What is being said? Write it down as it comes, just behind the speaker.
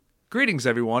Greetings,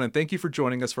 everyone, and thank you for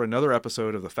joining us for another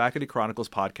episode of the Faculty Chronicles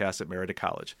podcast at Merida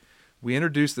College. We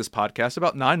introduced this podcast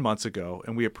about 9 months ago,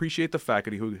 and we appreciate the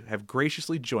faculty who have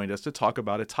graciously joined us to talk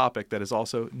about a topic that is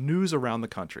also news around the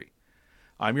country.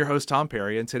 I'm your host, Tom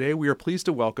Perry, and today we are pleased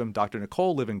to welcome Dr.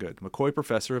 Nicole Livingood, McCoy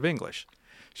Professor of English.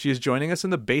 She is joining us in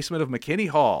the basement of McKinney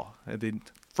Hall at the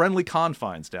friendly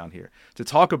confines down here to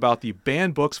talk about the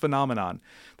banned books phenomenon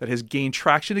that has gained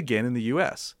traction again in the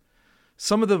U.S.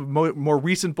 Some of the more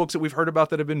recent books that we've heard about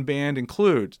that have been banned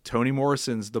include Toni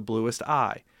Morrison's The Bluest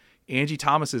Eye, Angie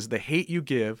Thomas's The Hate U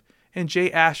Give, and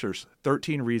Jay Asher's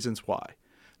 13 Reasons Why.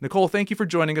 Nicole, thank you for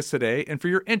joining us today and for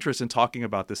your interest in talking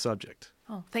about this subject.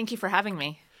 Oh, thank you for having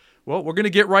me. Well, we're going to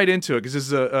get right into it because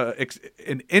this is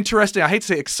an interesting, I hate to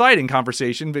say exciting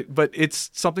conversation, but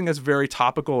it's something that's very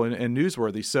topical and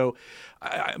newsworthy. So,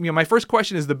 my first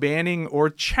question is the banning or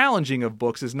challenging of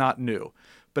books is not new.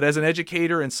 But as an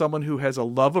educator and someone who has a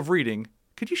love of reading,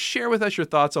 could you share with us your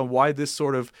thoughts on why this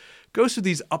sort of goes through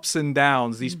these ups and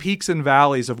downs, these peaks and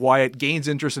valleys of why it gains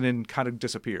interest and then kind of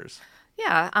disappears?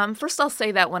 Yeah. First, I'll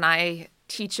say that when I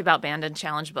teach about banned and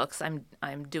challenge books,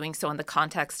 I'm doing so in the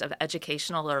context of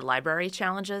educational or library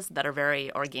challenges that are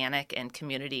very organic and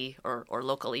community or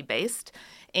locally based.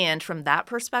 And from that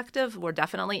perspective, we're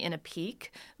definitely in a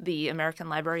peak. The American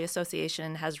Library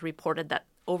Association has reported that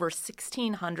over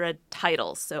 1,600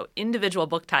 titles, so individual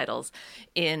book titles,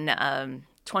 in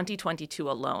 2022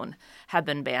 alone have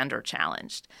been banned or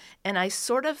challenged. And I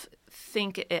sort of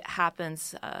think it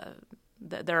happens,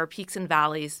 there are peaks and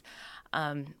valleys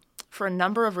for a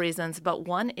number of reasons, but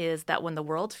one is that when the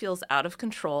world feels out of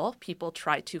control, people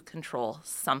try to control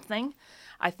something.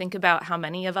 I think about how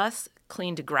many of us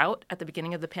cleaned grout at the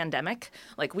beginning of the pandemic.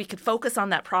 Like we could focus on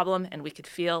that problem and we could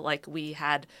feel like we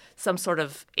had some sort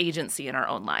of agency in our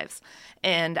own lives.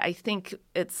 And I think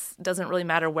it doesn't really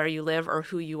matter where you live or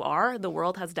who you are. The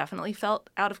world has definitely felt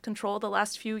out of control the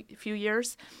last few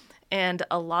years. And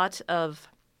a lot of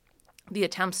the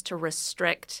attempts to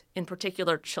restrict, in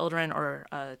particular, children or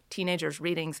teenagers'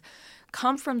 readings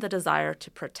come from the desire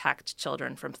to protect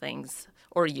children from things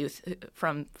or youth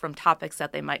from topics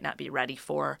that they might not be ready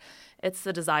for. It's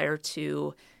the desire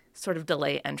to sort of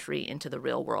delay entry into the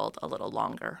real world a little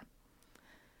longer.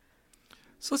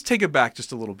 So let's take it back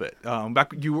just a little bit.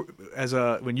 Back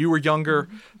when you were younger,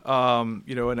 and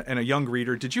a young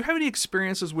reader, did you have any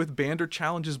experiences with banned or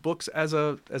challenges books as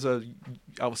a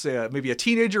I will say maybe a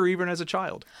teenager or even as a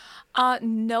child?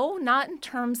 No, not in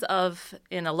terms of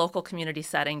in a local community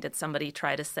setting did somebody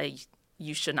try to say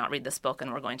you should not read this book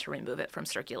and we're going to remove it from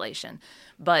circulation.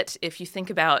 But if you think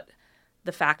about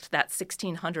the fact that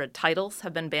 1,600 titles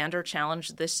have been banned or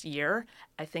challenged this year,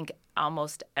 I think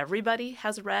almost everybody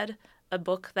has read a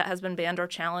book that has been banned or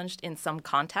challenged in some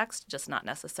context, just not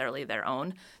necessarily their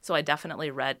own. So I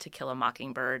definitely read To Kill a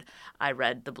Mockingbird. I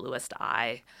read The Bluest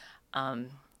Eye.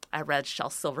 I read Shel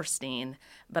Silverstein,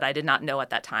 but I did not know at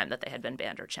that time that they had been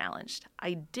banned or challenged.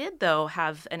 I did, though,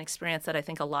 have an experience that I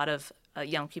think a lot of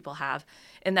young people have,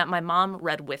 in that my mom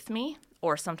read with me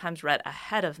or sometimes read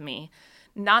ahead of me,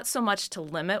 not so much to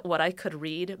limit what I could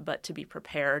read, but to be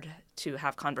prepared to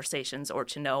have conversations or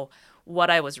to know what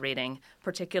I was reading,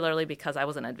 particularly because I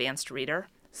was an advanced reader.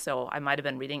 So I might have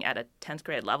been reading at a 10th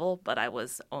grade level, but I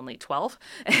was only 12.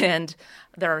 And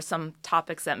there are some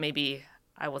topics that maybe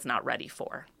I was not ready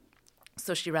for.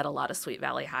 So she read a lot of Sweet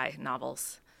Valley High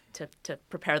novels to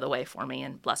prepare the way for me,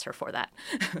 and bless her for that.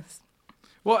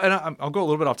 Well, and I'll go a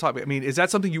little bit off topic. I mean, is that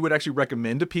something you would actually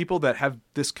recommend to people that have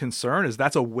this concern? Is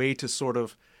that a way to sort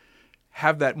of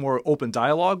have that more open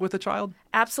dialogue with a child?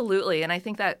 Absolutely. And I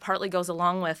think that partly goes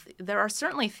along with, there are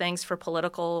certainly things for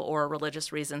political or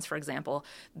religious reasons, for example,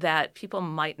 that people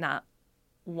might not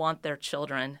want their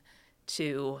children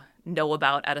to know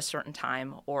about at a certain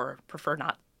time or prefer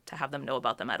not to have them know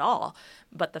about them at all.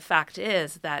 But the fact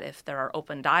is that if there are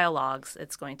open dialogues,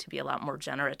 it's going to be a lot more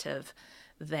generative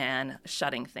than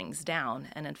shutting things down.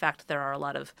 And in fact, there are a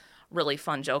lot of really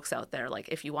fun jokes out there. Like,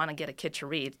 if you want to get a kid to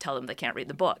read, tell them they can't read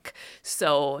the book.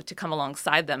 So to come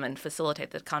alongside them and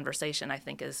facilitate the conversation, I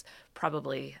think, is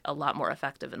probably a lot more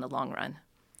effective in the long run.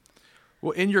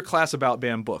 Well, in your class about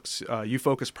banned books, you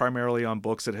focus primarily on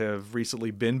books that have recently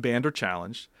been banned or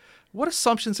challenged. What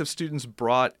assumptions have students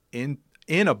brought in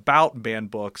about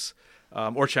banned books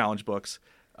or challenged books,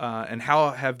 and how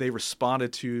have they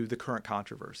responded to the current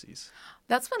controversies?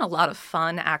 That's been a lot of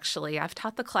fun, actually. I've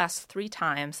taught the class 3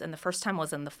 times, and the first time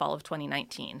was in the fall of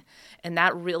 2019. And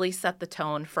that really set the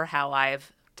tone for how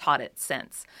I've taught it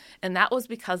since. And that was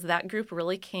because that group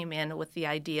really came in with the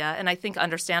idea, and I think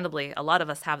understandably, a lot of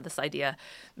us have this idea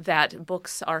that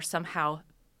books are somehow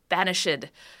banished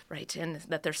right? And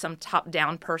that there's some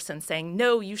top-down person saying,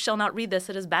 no, you shall not read this.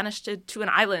 It is banished to an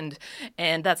island.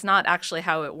 And that's not actually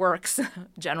how it works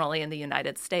generally in the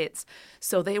United States.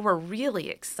 So they were really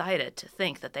excited to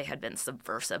think that they had been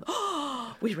subversive.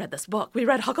 Oh, we read this book. We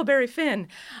read Huckleberry Finn.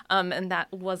 And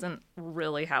that wasn't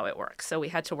really how it works. So we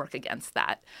had to work against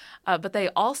that. But they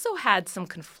also had some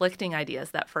conflicting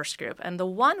ideas, that first group. And the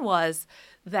one was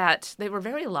that they were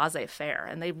very laissez-faire,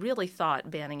 and they really thought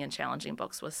banning and challenging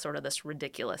books was sort of this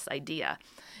ridiculous idea.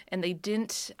 And they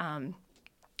didn't, and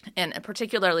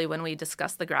particularly when we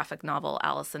discussed the graphic novel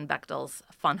Alison Bechdel's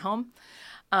Fun Home,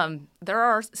 there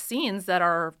are scenes that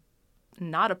are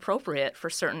not appropriate for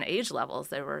certain age levels.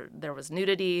 There was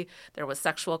nudity, there was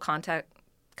sexual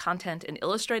content in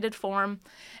illustrated form,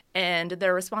 and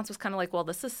their response was kind of like, well,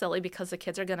 this is silly because the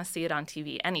kids are going to see it on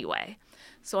TV anyway.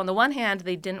 So on the one hand,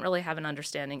 they didn't really have an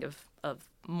understanding of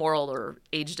moral or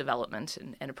age development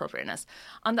and appropriateness.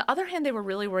 On the other hand, they were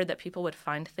really worried that people would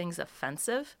find things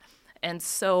offensive. And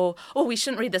so, we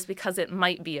shouldn't read this because it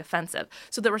might be offensive.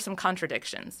 So there were some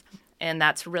contradictions, and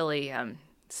that's really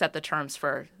set the terms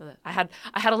for. I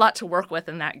had a lot to work with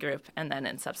in that group, and then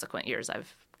in subsequent years,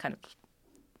 I've kind of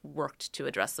worked to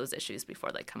address those issues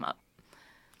before they come up.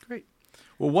 Great.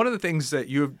 Well, one of the things that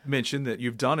you have mentioned that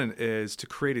you've done is to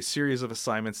create a series of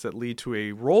assignments that lead to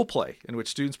a role play in which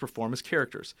students perform as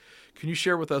characters. Can you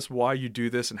share with us why you do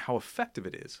this and how effective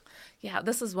it is? Yeah,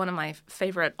 this is one of my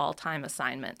favorite all-time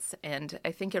assignments, and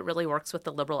I think it really works with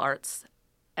the liberal arts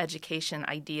education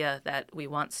idea that we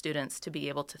want students to be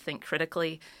able to think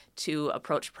critically, to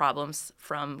approach problems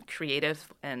from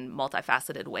creative and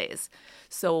multifaceted ways.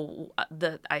 So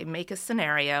I make a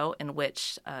scenario in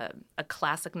which a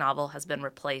classic novel has been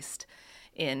replaced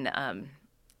in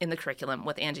the curriculum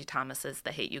with Angie Thomas's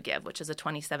The Hate You Give, which is a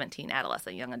 2017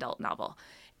 adolescent young adult novel.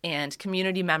 And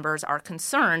community members are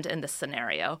concerned in this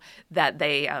scenario that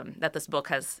that this book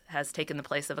has taken the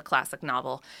place of a classic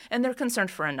novel, and they're concerned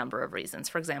for a number of reasons.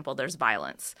 For example, there's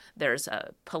violence. There's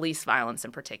police violence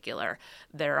in particular.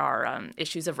 There are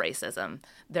issues of racism.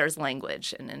 There's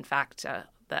language, and in fact,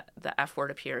 the F word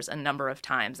appears a number of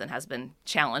times and has been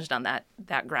challenged on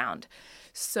that ground.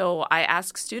 So I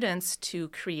ask students to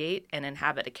create and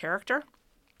inhabit a character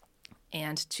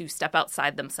and to step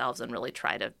outside themselves and really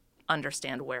try to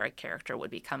understand where a character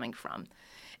would be coming from.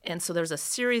 And so there's a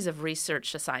series of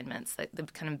research assignments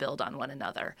that kind of build on one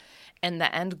another. And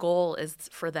the end goal is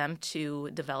for them to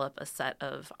develop a set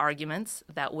of arguments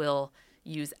that will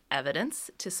use evidence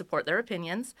to support their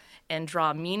opinions and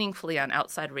draw meaningfully on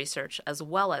outside research as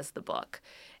well as the book.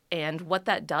 And what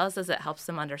that does is it helps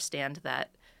them understand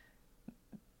that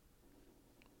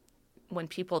when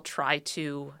people try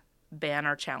to ban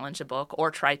or challenge a book or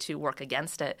try to work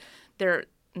against it, they're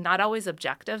not always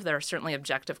objective. There are certainly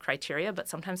objective criteria, but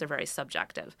sometimes they're very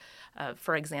subjective.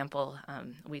 For example,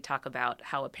 we talk about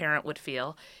how a parent would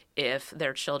feel if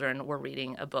their children were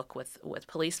reading a book with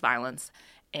police violence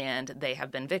and they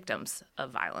have been victims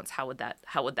of violence. How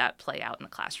would that play out in the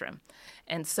classroom?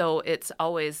 And so it's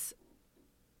always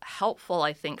helpful,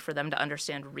 I think, for them to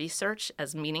understand research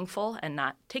as meaningful and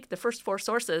not take the first 4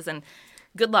 sources and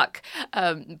good luck.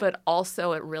 But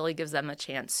also it really gives them a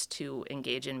chance to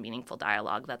engage in meaningful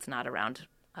dialogue that's not around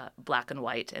black and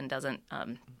white and doesn't,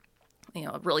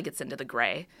 it really gets into the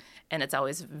gray. And it's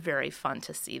always very fun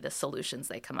to see the solutions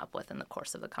they come up with in the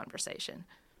course of the conversation.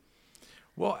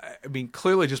 Well, I mean,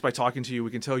 clearly just by talking to you,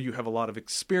 we can tell you have a lot of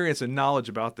experience and knowledge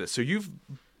about this. So you've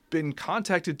been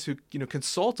contacted to,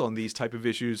 consult on these type of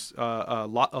issues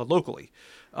locally.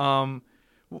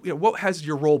 What has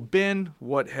your role been?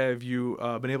 What have you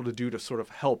been able to do to sort of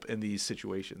help in these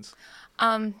situations?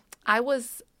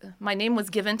 My name was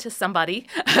given to somebody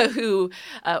who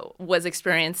was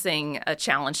experiencing a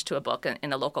challenge to a book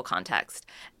in a local context.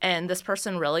 And this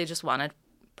person really just wanted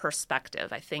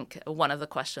perspective. I think one of the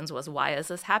questions was, why is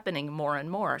this happening more and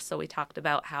more? So we talked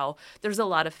about how there's a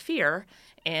lot of fear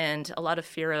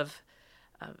of,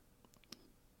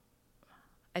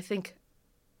 I think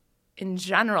in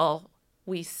general,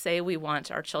 we say we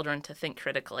want our children to think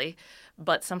critically,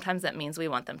 but sometimes that means we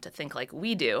want them to think like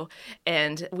we do.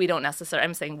 And we don't necessarily,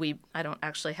 I'm saying I don't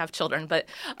actually have children, but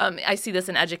I see this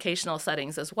in educational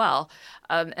settings as well.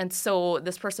 And so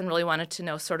this person really wanted to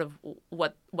know sort of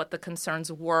what the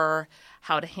concerns were,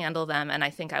 how to handle them. And I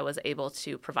think I was able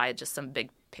to provide just some big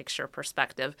picture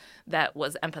perspective that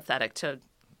was empathetic to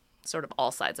sort of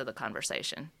all sides of the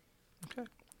conversation. Okay.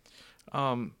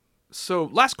 So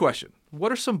last question.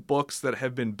 What are some books that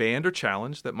have been banned or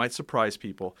challenged that might surprise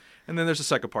people? And then there's a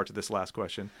second part to this last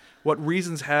question. What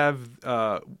reasons have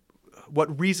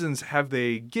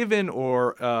they given,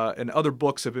 or and other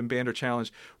books have been banned or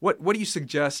challenged? What do you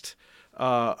suggest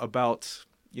about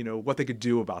what they could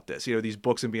do about this. These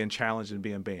books and being challenged and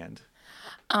being banned.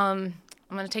 I'm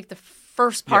going to take the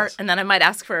first part, Yes. and then I might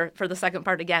ask for the second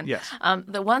part again. Yes.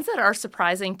 The ones that are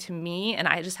surprising to me, and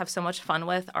I just have so much fun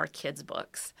with, are kids'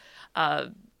 books.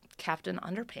 Captain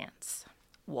Underpants,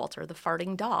 Walter the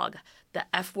Farting Dog. The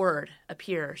F word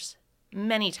appears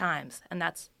many times, and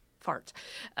that's fart.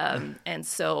 And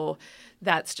so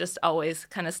that's just always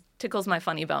kind of tickles my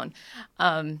funny bone.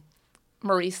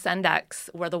 Maurice Sendak's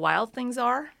Where the Wild Things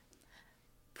Are,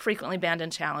 frequently banned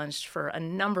and challenged for a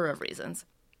number of reasons.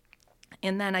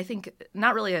 And then I think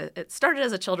it started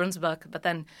as a children's book, but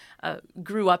then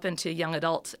grew up into young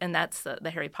adult, and that's the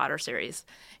Harry Potter series.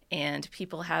 And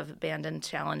people have banned and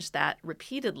challenged that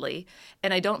repeatedly.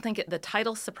 And I don't think the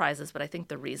title surprises, but I think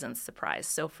the reasons surprise.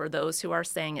 So for those who are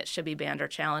saying it should be banned or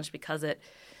challenged because it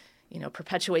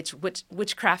perpetuates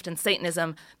witchcraft and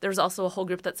Satanism, there's also a whole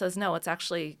group that says, no, it's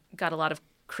actually got a lot of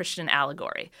Christian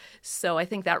allegory. So I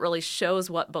think that really shows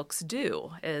what books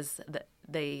do, is that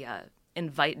they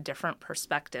invite different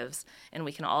perspectives, and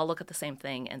we can all look at the same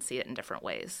thing and see it in different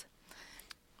ways.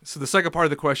 So the second part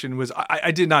of the question was,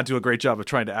 I did not do a great job of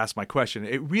trying to ask my question.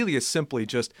 It really is simply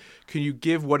just, can you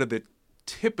give what are the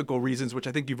typical reasons, which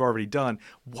I think you've already done,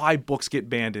 why books get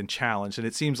banned and challenged? And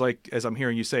it seems like, as I'm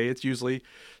hearing you say, it's usually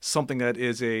something that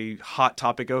is a hot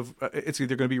topic of, it's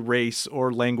either going to be race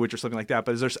or language or something like that.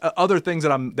 But is there other things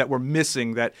that we're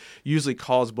missing that usually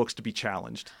cause books to be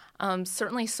challenged?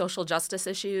 Certainly social justice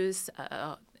issues,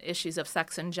 issues of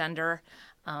sex and gender,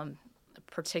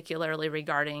 particularly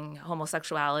regarding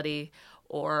homosexuality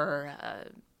or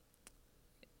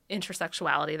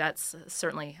intersexuality. That's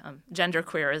certainly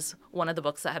genderqueer is one of the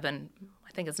books that have been,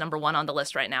 I think it's number one on the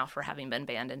list right now for having been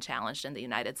banned and challenged in the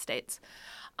United States.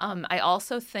 I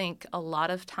also think a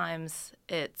lot of times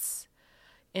it's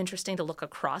interesting to look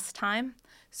across time.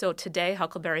 So today,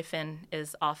 Huckleberry Finn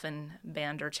is often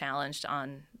banned or challenged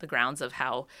on the grounds of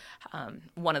how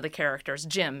one of the characters,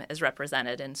 Jim, is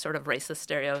represented in sort of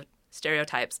racist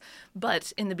stereotypes.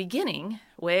 But in the beginning,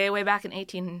 way back in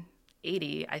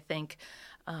 1880, I think,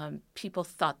 people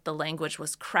thought the language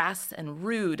was crass and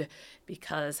rude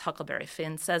because Huckleberry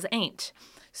Finn says ain't.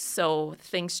 So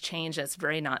things change. It's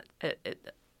very not,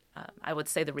 I would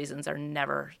say the reasons are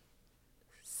never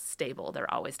stable.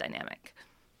 They're always dynamic.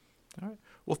 All right.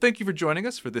 Well, thank you for joining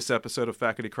us for this episode of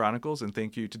Faculty Chronicles, and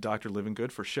thank you to Dr.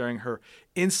 Livingood for sharing her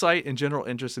insight and general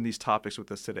interest in these topics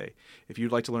with us today. If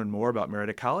you'd like to learn more about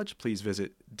Marietta College, please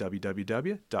visit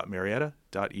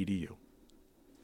www.marietta.edu.